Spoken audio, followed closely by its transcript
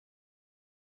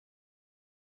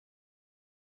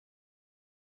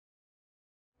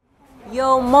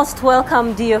You're most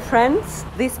welcome, dear friends,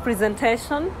 this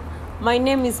presentation. My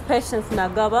name is Patience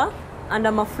Nagaba, and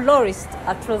I'm a florist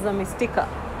at Rosa Mistica.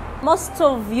 Most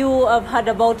of you have heard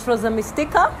about Rosa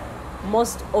Mistica.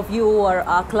 Most of you are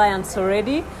our clients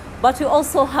already, but we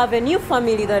also have a new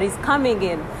family that is coming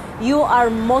in. You are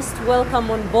most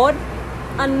welcome on board.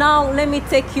 And now let me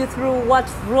take you through what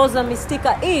Rosa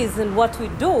Mistica is and what we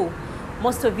do.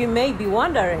 Most of you may be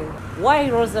wondering, why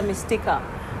Rosa Mistica?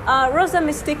 Rosa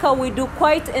Mistica, we do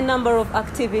quite a number of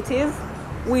activities.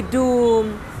 We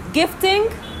do gifting,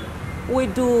 we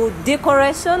do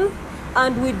decoration,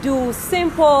 and we do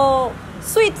simple,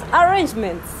 sweet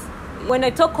arrangements. When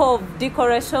I talk of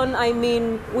decoration, I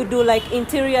mean we do like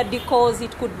interior decors.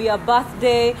 It could be a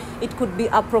birthday, it could be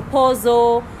a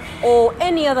proposal, or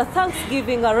any other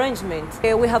Thanksgiving arrangement.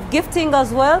 We have gifting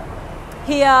as well.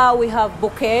 Here we have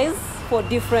bouquets for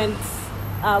different,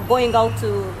 going out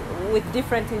with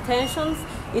different intentions.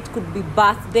 It could be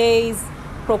birthdays,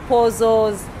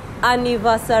 proposals,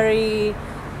 anniversary,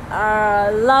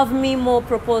 love memo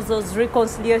proposals,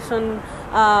 reconciliation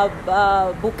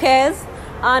bouquets,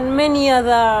 and many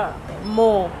other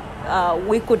more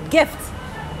we could gift.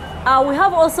 We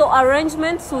have also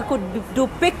arrangements. We could do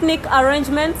picnic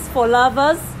arrangements for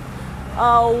lovers.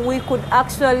 We could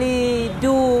actually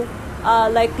do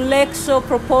like lecture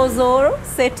proposal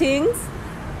settings,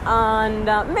 and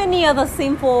many other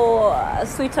simple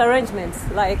sweet arrangements,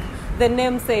 like the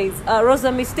name says, Rosa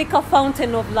Mistica,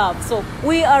 Fountain of Love. So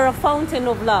we are a fountain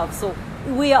of love. So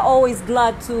we are always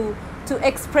glad to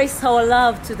express our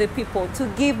love to the people, to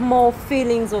give more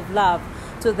feelings of love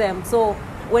to them. So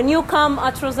when you come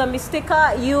at Rosa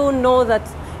Mistica, you know that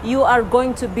you are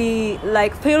going to be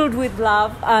like filled with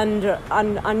love and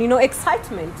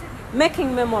excitement.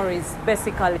 Making memories,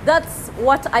 basically. That's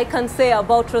what I can say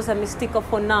about Rosa Mistica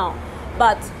for now.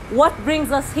 But what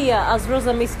brings us here as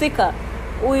Rosa Mistica?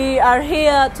 We are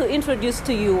here to introduce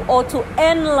to you, or to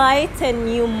enlighten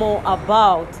you more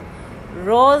about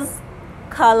rose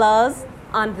colors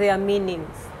and their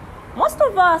meanings. Most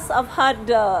of us have had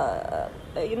a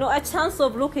chance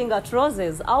of looking at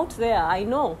roses out there. I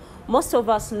know most of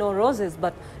us know roses,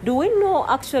 but do we know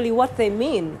actually what they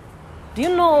mean? Do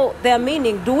you know their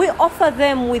meaning? Do we offer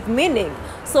them with meaning?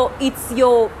 So it's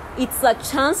a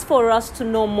chance for us to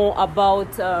know more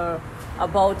about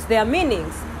their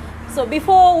meanings. So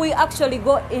before we actually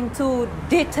go into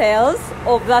details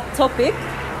of that topic,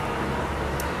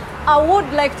 I would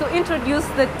like to introduce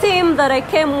the team that I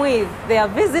came with. They are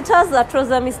visitors at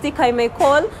Rosa Mistica. I may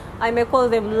call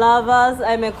them lovers.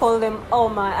 I may call them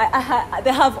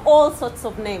they have all sorts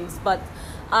of names, but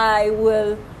I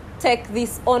will take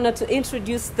this honor to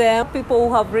introduce them. People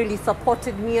who have really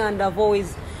supported me and have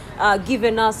always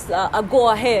given us a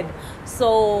go-ahead.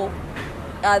 So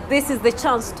this is the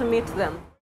chance to meet them.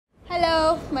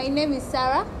 Hello, my name is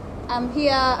Sarah. I'm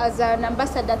here as an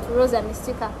ambassador to Rosa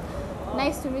Mistica.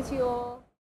 Nice to meet you all.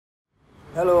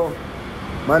 Hello,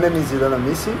 my name is Rosa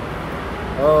Mistica.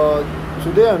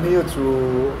 Today I'm here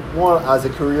more as a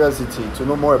curiosity to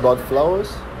know more about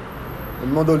flowers.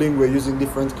 In modeling, we're using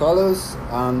different colors,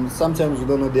 and sometimes we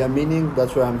don't know their meaning.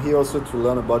 That's why I'm here also to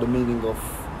learn about the meaning of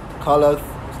color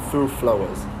through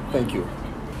flowers. Thank you.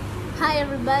 Hi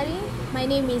everybody, my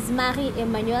name is Marie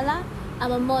Emanuela.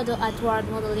 I'm a model at World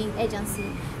Modeling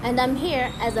Agency, and I'm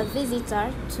here as a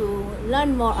visitor to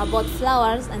learn more about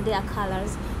flowers and their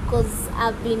colors, because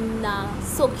I've been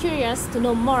so curious to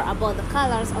know more about the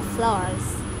colors of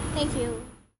flowers. Thank you.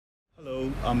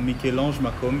 Hello, I'm Michel-Ange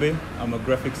Makombe. I'm a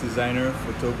graphics designer,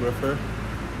 photographer,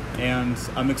 and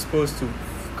I'm exposed to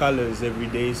colors every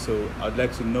day, so I'd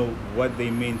like to know what they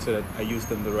mean so that I use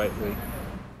them the right way.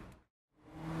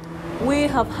 We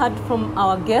have heard from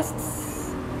our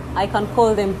guests. I can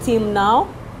call them team now.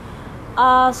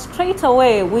 Straight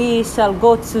away, we shall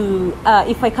go to,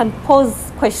 if I can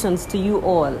pose questions to you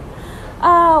all.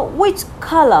 Which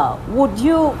color would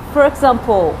you, for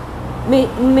example,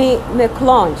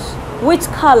 Michel-Ange, which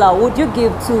color would you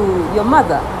give to your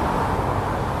mother?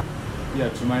 Yeah,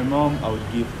 to my mom, I would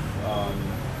give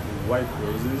white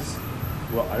roses.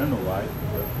 Well, I don't know why,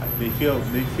 but they feel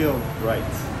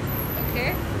right.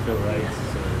 Okay. They feel right.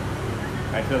 So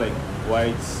I feel like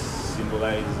white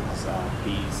symbolizes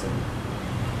peace, and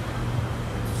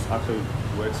it actually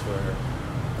works for her.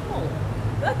 Oh,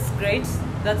 that's great.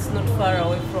 That's not far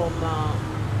away from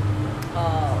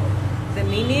the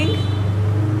meaning.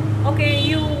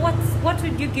 Okay, what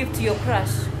would you give to your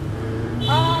crush?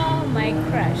 Oh, my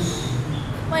crush.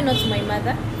 Why not my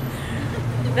mother?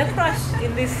 The crush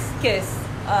in this case,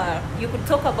 you could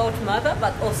talk about mother,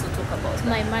 but also talk about to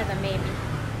my mother maybe,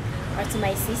 or to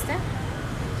my sister.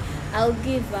 I'll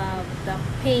give the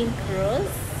pink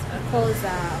rose because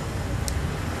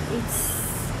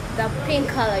the pink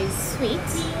color is sweet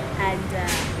and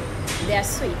they are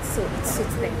sweet, so it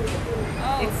suits them.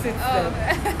 It suits them.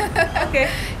 Okay,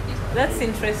 that's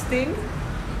interesting.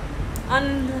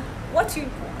 And what you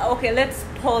okay? Let's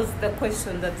pose the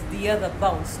question that the other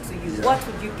bounced to you. Yeah. What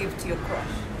would you give to your crush?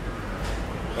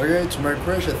 Okay, to my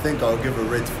crush, I think I'll give a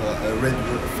red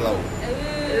flower.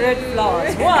 Red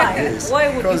flowers. Why? Yes. Why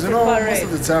would you Because prefer most red?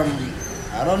 of the time,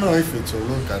 I don't know if it will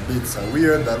look a bit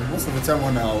weird, but most of the time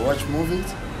when I watch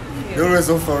movies, they always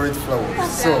offer red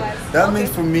flowers. So that means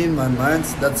for me in my mind,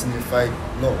 that signifies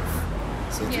love.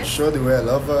 So to show the way I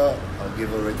love her, I'll give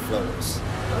her red flowers.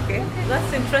 Okay,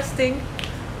 that's interesting.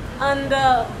 And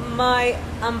my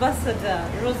ambassador,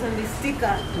 Rosa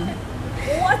Mistica,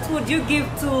 what would you give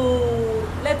to,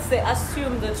 let's say,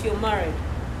 assume that you're married,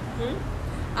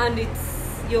 and it's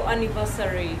your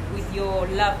anniversary with your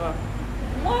lover?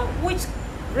 Which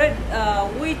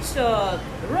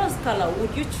rose color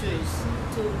would you choose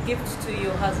to gift to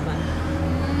your husband?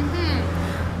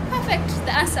 Perfect.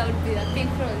 The answer would be the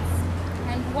pink rose.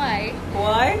 And why?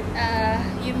 Why?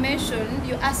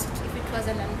 You asked if it was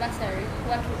an anniversary,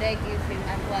 what would I give him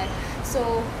and why?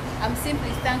 So I'm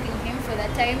simply thanking him for the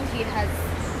time he has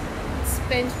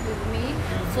spent with me,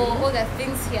 for all the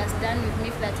things he has done with me,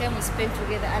 for the time we spent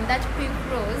together. And that pink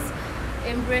rose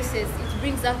embraces, it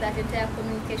brings out that entire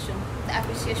communication, the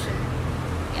appreciation.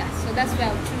 Yeah, so that's why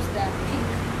I would choose the pink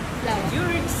flower. You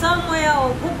read somewhere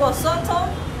or Google Soto?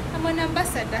 I'm an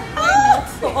ambassador. Why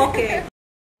not? Okay.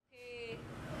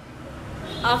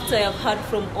 After I've heard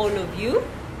from all of you,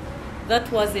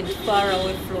 that wasn't far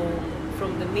away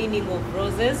from the meaning of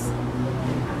roses.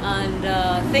 And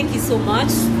thank you so much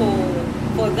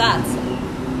for that.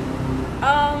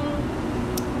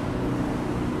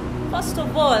 First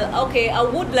of all, okay, I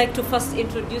would like to first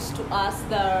introduce to us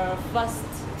the first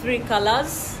three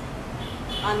colors,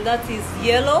 and that is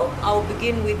yellow. I'll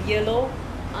begin with yellow,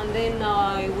 and then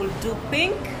I will do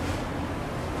pink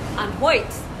and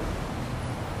white.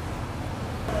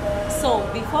 So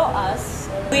before us,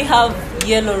 we have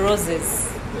yellow roses.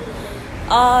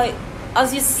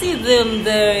 As you see them,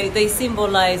 they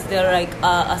symbolize, they're like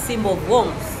a symbol of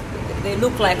warmth. They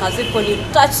look like as if when you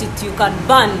touch it, you can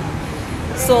burn.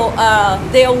 So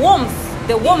their warmth,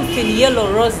 the warmth in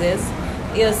yellow roses,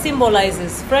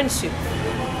 symbolizes friendship.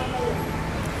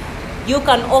 You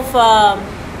can offer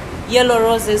yellow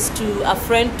roses to a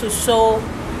friend to show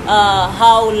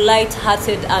how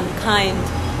light-hearted and kind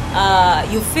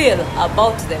you feel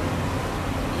about them.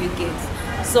 You get.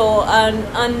 So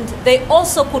and they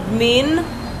also could mean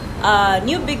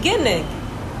new beginning.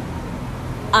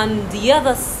 And the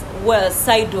other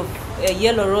side of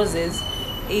yellow roses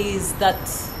is that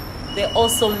they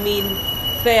also mean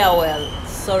farewell.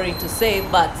 Sorry to say,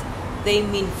 but they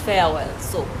mean farewell.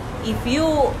 So if you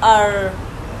are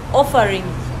offering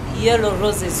yellow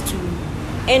roses to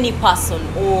any person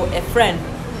or a friend,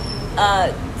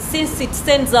 since it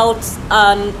sends out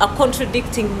a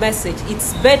contradicting message,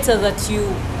 it's better that you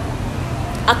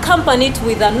accompany it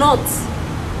with a note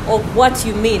of what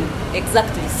you mean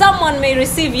exactly. Someone may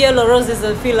receive yellow roses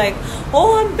and feel like,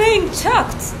 oh, I'm being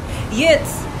chucked. Yet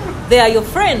they are your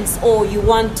friends, or you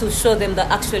want to show them that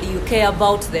actually you care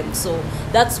about them. So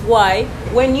that's why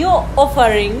when you're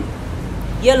offering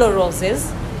yellow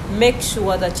roses, make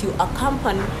sure that you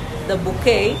accompany the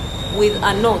bouquet with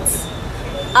a note.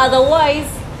 Otherwise,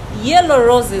 yellow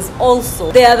roses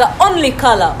also, they are the only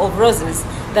color of roses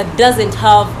that doesn't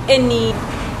have any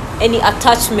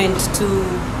attachment to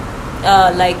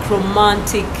like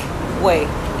romantic way.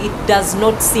 It does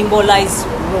not symbolize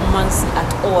romance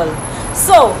at all.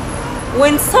 So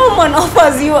when someone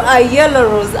offers you a yellow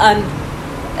rose, and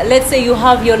let's say you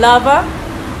have your lover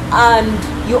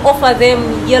and you offer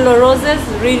them yellow roses,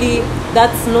 really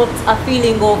that's not a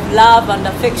feeling of love and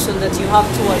affection that you have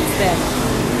towards them.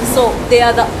 So they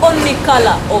are the only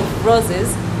color of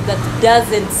roses that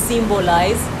doesn't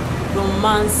symbolize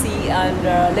romance and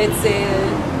let's say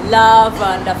love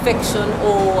and affection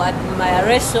or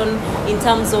admiration in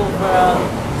terms of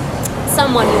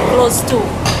someone you're close to.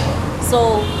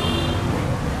 So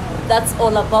that's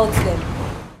all about them.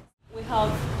 We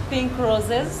have pink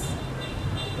roses,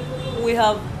 we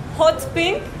have hot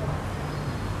pink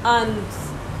and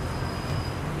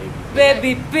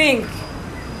baby pink.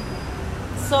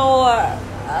 So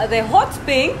the hot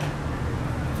pink,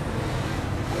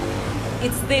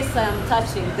 it's this I'm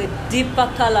touching, the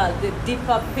deeper color, the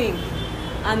deeper pink.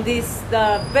 And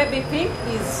the baby pink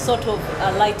is sort of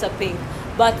a lighter pink,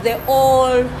 but they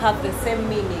all have the same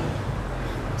meaning.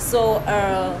 So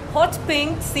hot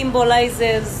pink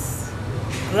symbolizes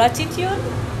gratitude,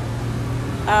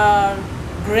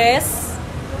 grace,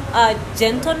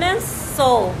 gentleness.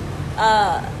 So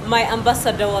my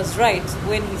ambassador was right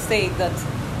when he said that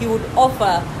he would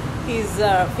offer his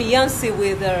fiancée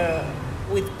with a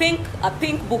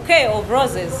pink bouquet of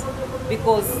roses,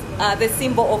 because the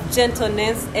symbol of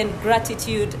gentleness and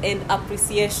gratitude and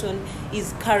appreciation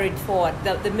is carried forward.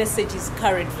 The message is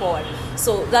carried forward.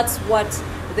 So that's what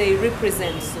they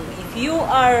represent. So if you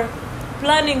are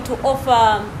planning to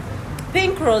offer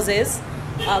pink roses,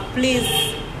 please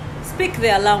speak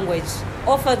their language.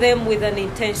 Offer them with an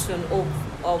intention of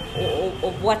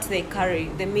what they carry,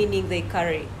 the meaning they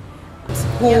carry,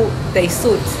 who they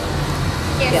suit.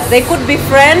 Yes. Yeah, they could be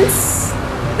friends,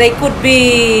 they could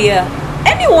be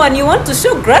anyone you want to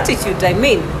show gratitude. I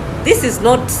mean, this is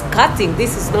not cutting,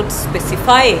 this is not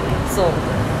specifying. So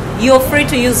you're free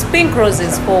to use pink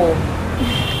roses for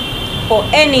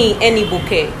any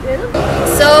bouquet.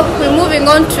 So we're moving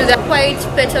on to the white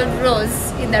petaled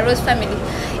rose in the rose family.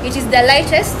 It is the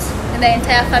lightest in the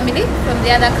entire family from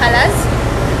the other colors.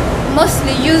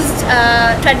 Mostly used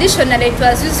traditionally, it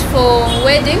was used for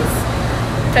weddings,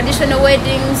 traditional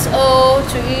weddings, or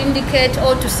to indicate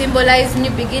or to symbolize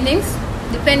new beginnings,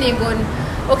 depending on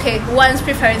one's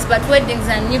preference, but weddings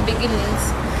and new beginnings.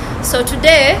 So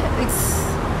today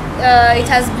it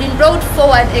has been brought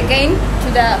forward again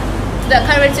to the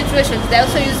current situations. They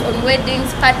also use on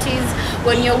weddings, parties,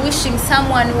 when you're wishing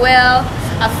someone well,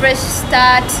 a fresh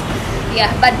start.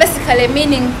 Yeah, but basically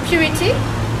meaning purity,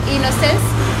 innocence,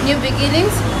 new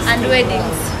beginnings, and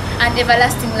weddings, and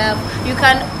everlasting love. You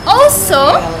can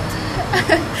also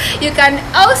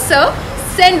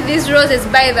send these roses,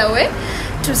 by the way,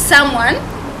 to someone,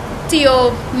 to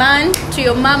your man, to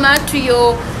your mama, to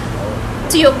your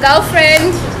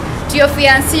girlfriend, to your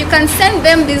fiancé. You can send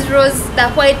them these roses, the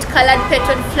white colored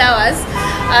petaled flowers,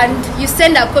 and you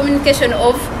send a communication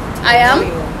of I am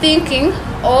thinking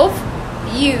of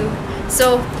you.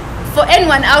 So for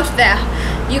anyone out there,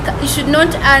 you should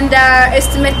not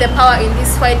underestimate the power in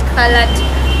these white colored,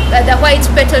 the white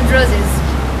petaled roses.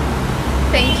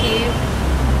 Thank you.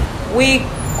 We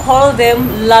call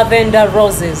them lavender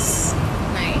roses.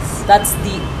 Nice. That's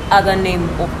the other name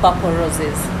of purple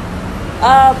roses.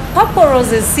 Purple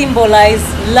roses symbolize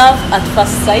love at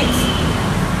first sight.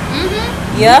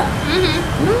 Mm-hmm. Yeah.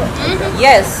 Mm-hmm.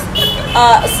 Yes.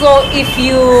 So if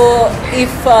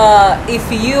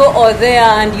you are there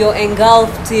and you're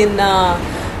engulfed in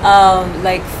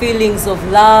like feelings of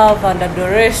love and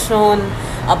adoration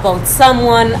about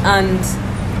someone, and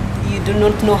you do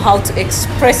not know how to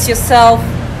express yourself,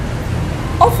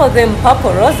 offer them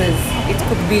purple roses. It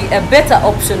could be a better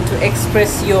option to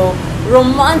express your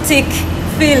romantic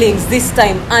feelings this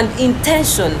time, and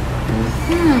intention.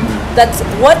 That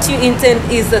what you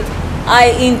intend is that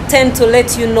I intend to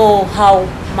let you know how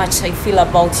much I feel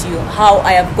about you, how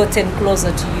I have gotten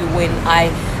closer to you when I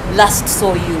last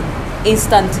saw you.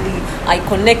 Instantly I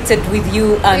connected with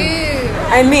you, and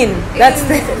I mean that's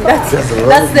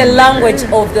the language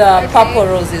of the purple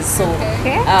roses. So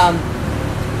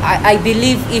I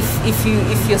believe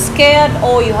if you're scared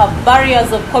or you have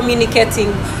barriers of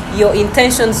communicating your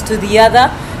intentions to the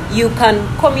other, you can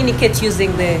communicate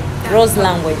using the rose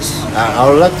language. I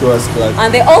would like to ask,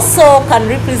 and they also can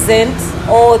represent,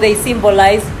 or they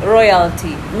symbolize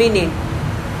royalty, meaning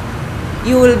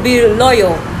you will be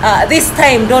loyal. This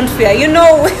time, don't fear. You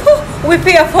know, we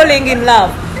fear falling in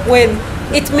love when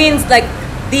it means like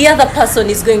the other person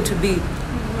is going to be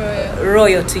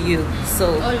royal to you.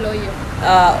 So, Or loyal.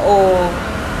 Or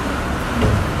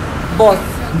both.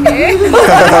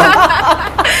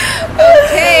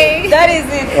 Okay. That is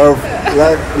it. for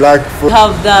We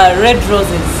have the red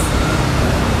roses.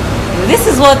 This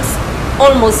is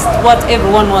almost what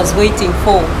everyone was waiting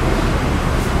for.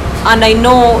 And I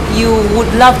know you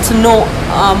would love to know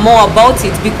more about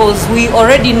it, because we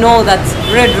already know that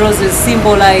red roses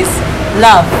symbolize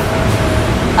love.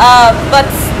 But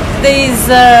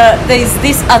there is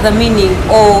this other meaning,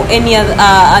 or any other,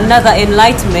 another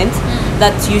enlightenment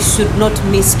that you should not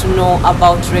miss to know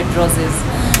about red roses.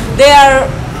 They are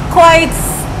quite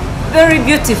very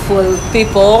beautiful,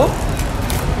 people.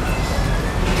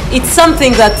 It's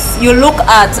something that you look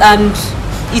at and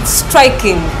it's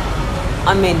striking.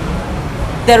 I mean,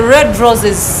 the red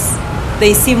roses,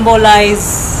 they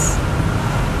symbolize,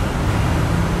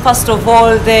 first of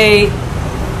all, they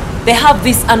have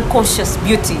this unconscious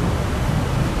beauty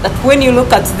that when you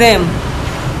look at them,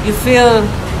 you feel,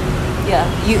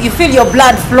 you feel your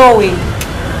blood flowing.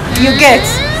 You get,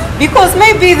 because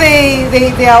maybe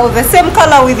they are the same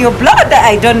color with your blood,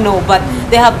 I don't know, but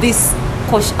they have this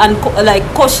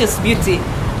cautious beauty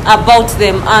about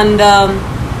them. And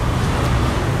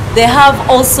They have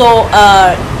also,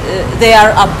 they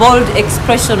are a bold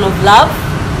expression of love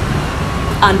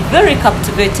and very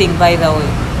captivating, by the way.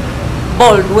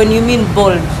 Bold, when you mean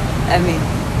bold, I mean,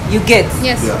 you get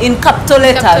Yes. Yeah. in capital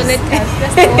letters. Capital letters,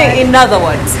 that's the word. In other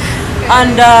words,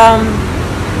 and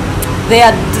they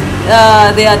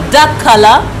are dark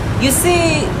color. You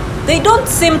see, they don't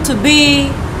seem to be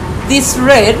this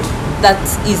red that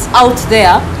is out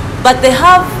there, but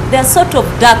they're sort of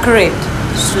dark red.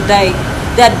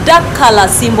 Their dark color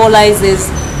symbolizes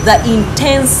the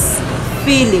intense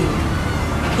feeling.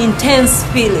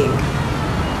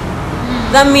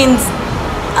 That means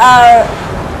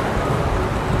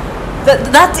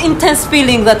that intense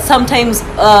feeling that sometimes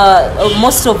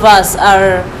most of us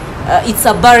are, it's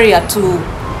a barrier to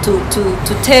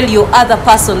tell your other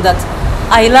person that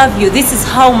I love you. This is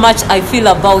how much I feel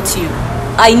about you.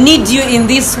 I need you in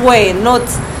this way. Not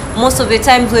most of the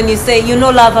times when you say,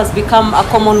 love has become a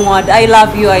common word. I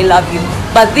love you, I love you.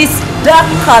 But this dark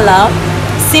color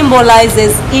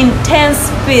symbolizes intense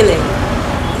feeling.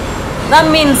 That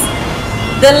means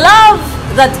the love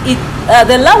that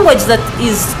the language that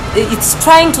it's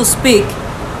trying to speak,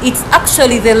 it's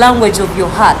actually the language of your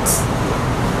heart.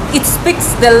 It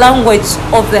speaks the language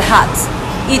of the heart.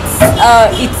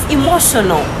 It's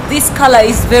emotional. This color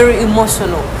is very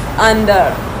emotional, and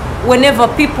whenever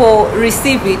people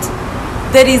receive it,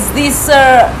 there is this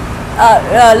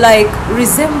like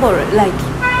resemble, like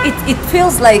it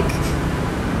feels like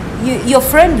you're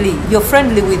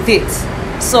friendly with it.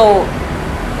 So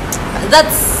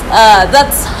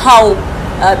that's how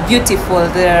beautiful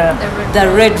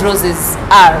the red roses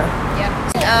are.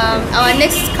 Yeah. Our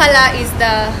next color is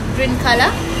the green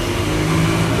color.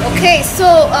 Okay, so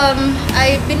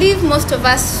I believe most of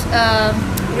us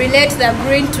relate the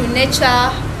green to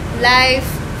nature, life,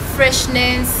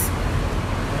 freshness.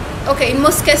 Okay, in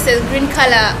most cases, green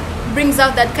color brings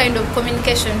out that kind of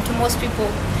communication to most people.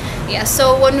 Yeah,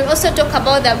 so when we also talk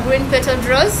about the green petaled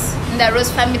rose in the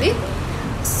rose family,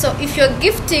 so if you're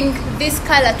gifting this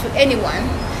color to anyone,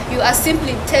 you are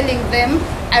simply telling them,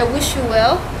 I wish you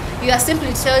well. You are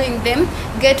simply telling them,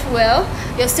 get well.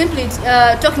 You're simply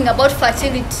talking about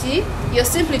fertility. You're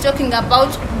simply talking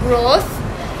about growth.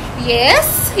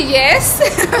 Yes.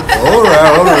 All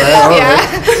right. Yeah.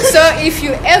 So if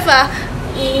you ever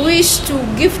wish to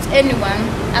gift anyone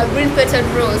a green petaled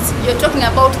rose, you're talking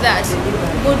about that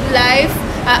good life.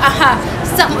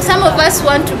 Some of us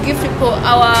want to give people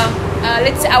our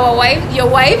let's say your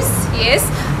wives, yes.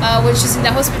 When she's in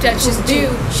the hospital, she's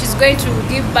due, she's going to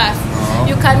give birth.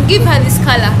 You can give her this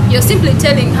color. You're simply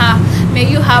telling her, may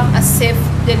you have a safe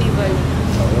delivery.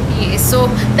 Yes, so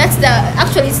that's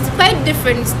actually it's quite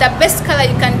different. It's the best color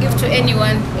you can give to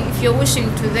anyone if you're wishing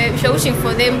for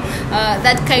them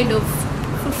that kind of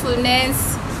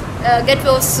fruitfulness, get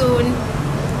well soon.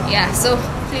 Yeah, so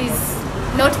please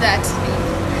note that.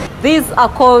 These are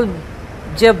called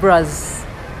zebras.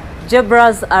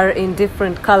 Zebras are in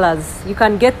different colors. You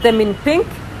can get them in pink,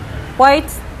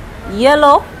 white,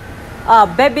 yellow,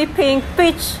 baby pink,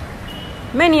 peach,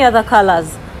 many other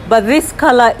colors. But this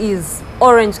color is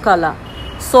orange color.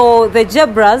 So the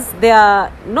zebras, they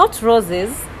are not roses,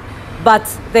 but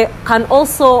they can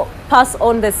also pass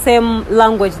on the same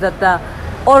language that the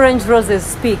orange roses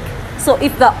speak. So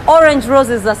if the orange rose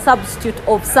is a substitute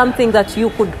of something that you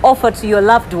could offer to your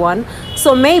loved one,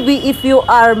 so maybe if you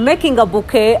are making a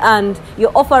bouquet and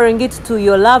you're offering it to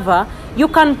your lover, you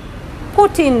can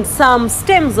put in some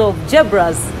stems of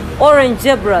zebras, orange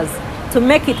zebras, to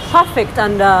make it perfect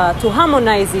and to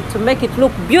harmonize it, to make it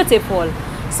look beautiful.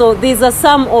 So these are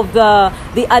some of the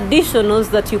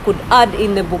additionals that you could add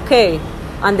in the bouquet,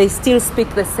 and they still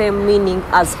speak the same meaning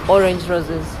as orange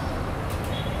roses.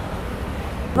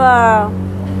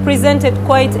 Presented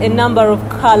quite a number of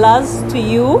colors to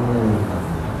you,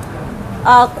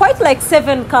 quite like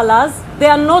 7 colors. They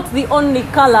are not the only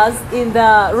colors in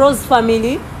the rose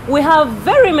family. We have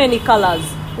very many colors.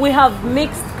 We have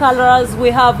mixed colors, we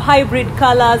have hybrid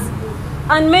colors,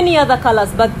 and many other colors,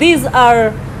 but these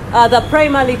are the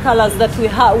primary colors that we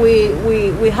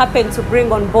happen to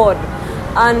bring on board.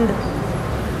 And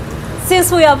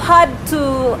since we have had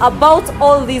about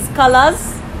all these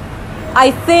colors,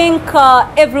 I think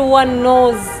everyone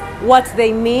knows what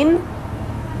they mean,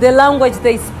 the language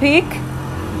they speak.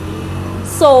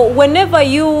 So whenever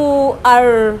you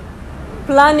are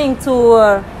planning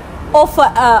to offer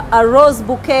a rose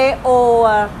bouquet or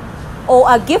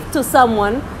a gift to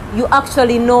someone, you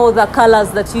actually know the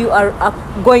colors that you are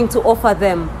going to offer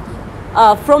them.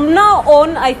 From now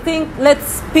on, I think let's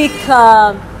speak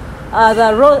the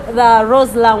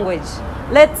rose language.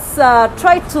 Let's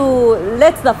try to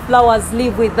let the flowers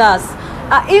live with us.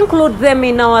 include them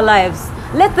in our lives.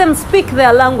 Let them speak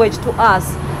their language to us.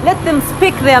 Let them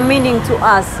speak their meaning to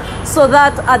us, so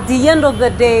that at the end of the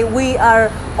day, we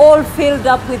are all filled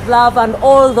up with love and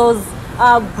all those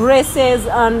graces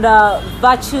and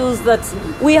virtues that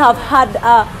we have had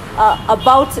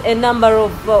about a number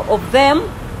of them.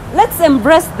 Let's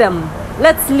embrace them.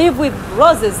 Let's live with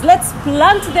roses. Let's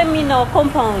plant them in our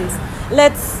compounds.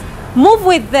 Let's move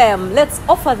with them. Let's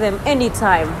offer them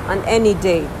anytime and any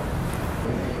day.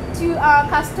 To our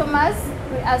customers,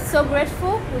 we are so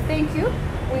grateful. We thank you.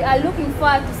 We are looking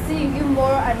forward to seeing you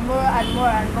more and more and more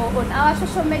and more on our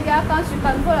social media accounts. You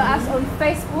can follow us on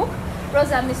Facebook,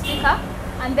 Rosa Mistica,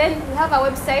 and then we have our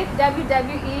website,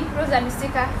 WWE Rosa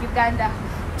Mistica Uganda.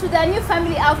 To the new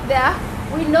family out there,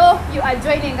 we know you are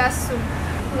joining us soon.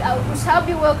 We shall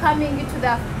be welcoming you to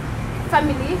the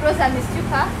family, Rosa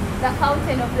Mistica, the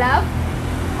fountain of love.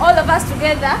 All of us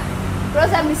together,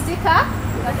 Rosa Mistica,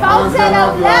 the fountain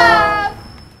of love.